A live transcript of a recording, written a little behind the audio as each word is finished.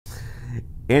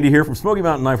Andy here from Smoky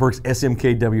Mountain Knife Works,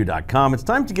 SMKW.com. It's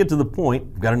time to get to the point.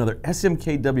 We've got another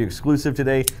SMKW exclusive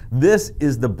today. This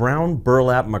is the brown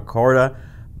burlap micarta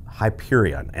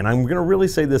Hyperion. And I'm going to really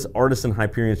say this Artisan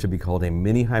Hyperion should be called a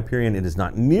mini Hyperion. It is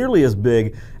not nearly as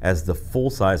big as the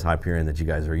full-size Hyperion that you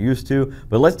guys are used to.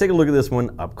 But let's take a look at this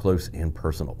one up close and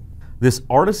personal. This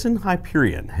Artisan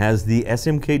Hyperion has the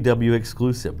SMKW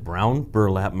exclusive brown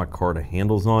burlap micarta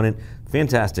handles on it.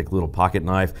 Fantastic little pocket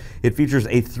knife. It features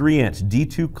a 3-inch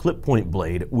D2 clip point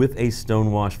blade with a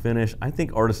stonewash finish. I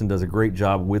think Artisan does a great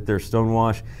job with their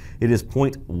stonewash. It is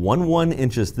 0.11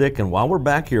 inches thick, and while we're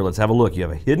back here, let's have a look. You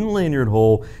have a hidden lanyard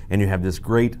hole, and you have this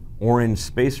great orange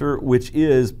spacer, which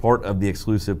is part of the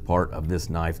exclusive part of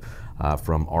this knife.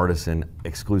 From Artisan,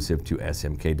 exclusive to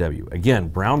SMKW. Again,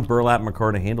 brown burlap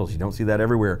micarta handles. You don't see that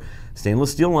everywhere.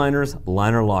 Stainless steel liners,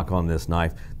 liner lock on this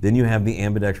knife. Then you have the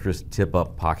ambidextrous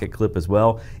tip-up pocket clip as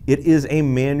well. It is a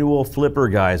manual flipper,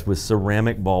 guys, with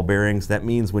ceramic ball bearings. That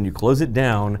means when you close it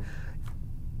down,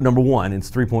 number one,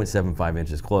 it's 3.75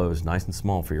 inches closed, nice and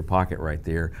small for your pocket right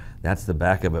there. That's the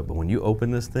back of it. But when you open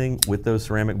this thing with those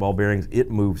ceramic ball bearings, it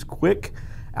moves quick,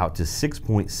 out to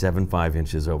 6.75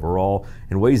 inches overall,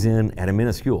 and weighs in at a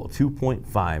minuscule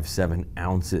 2.57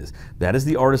 ounces. That is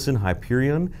the Artisan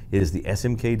Hyperion. It is the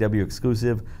SMKW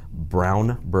exclusive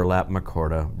brown burlap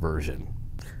micarta version.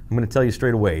 I'm going to tell you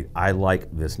straight away, I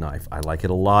like this knife. I like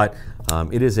it a lot.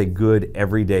 It is a good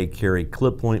everyday carry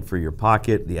clip point for your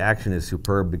pocket. The action is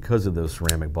superb because of those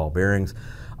ceramic ball bearings.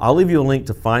 I'll leave you a link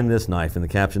to find this knife in the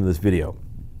caption of this video.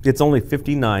 It's only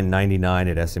 $59.99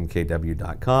 at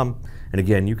smkw.com. And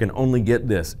again, you can only get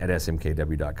this at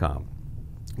smkw.com.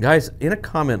 Guys, in a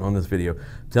comment on this video,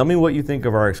 tell me what you think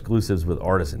of our exclusives with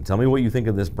Artisan. Tell me what you think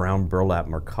of this brown burlap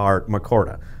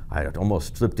micarta. I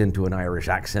almost slipped into an Irish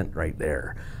accent right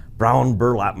there. Brown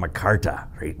burlap micarta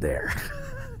right there.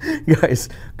 Guys,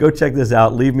 go check this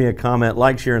out. Leave me a comment,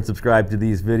 like, share, and subscribe to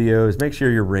these videos. Make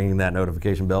sure you're ringing that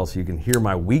notification bell so you can hear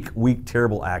my weak,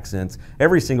 terrible accents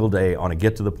every single day on a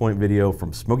Get to the Point video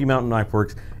from Smoky Mountain Knife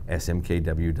Works,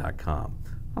 smkw.com.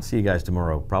 I'll see you guys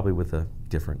tomorrow, probably with a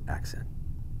different accent.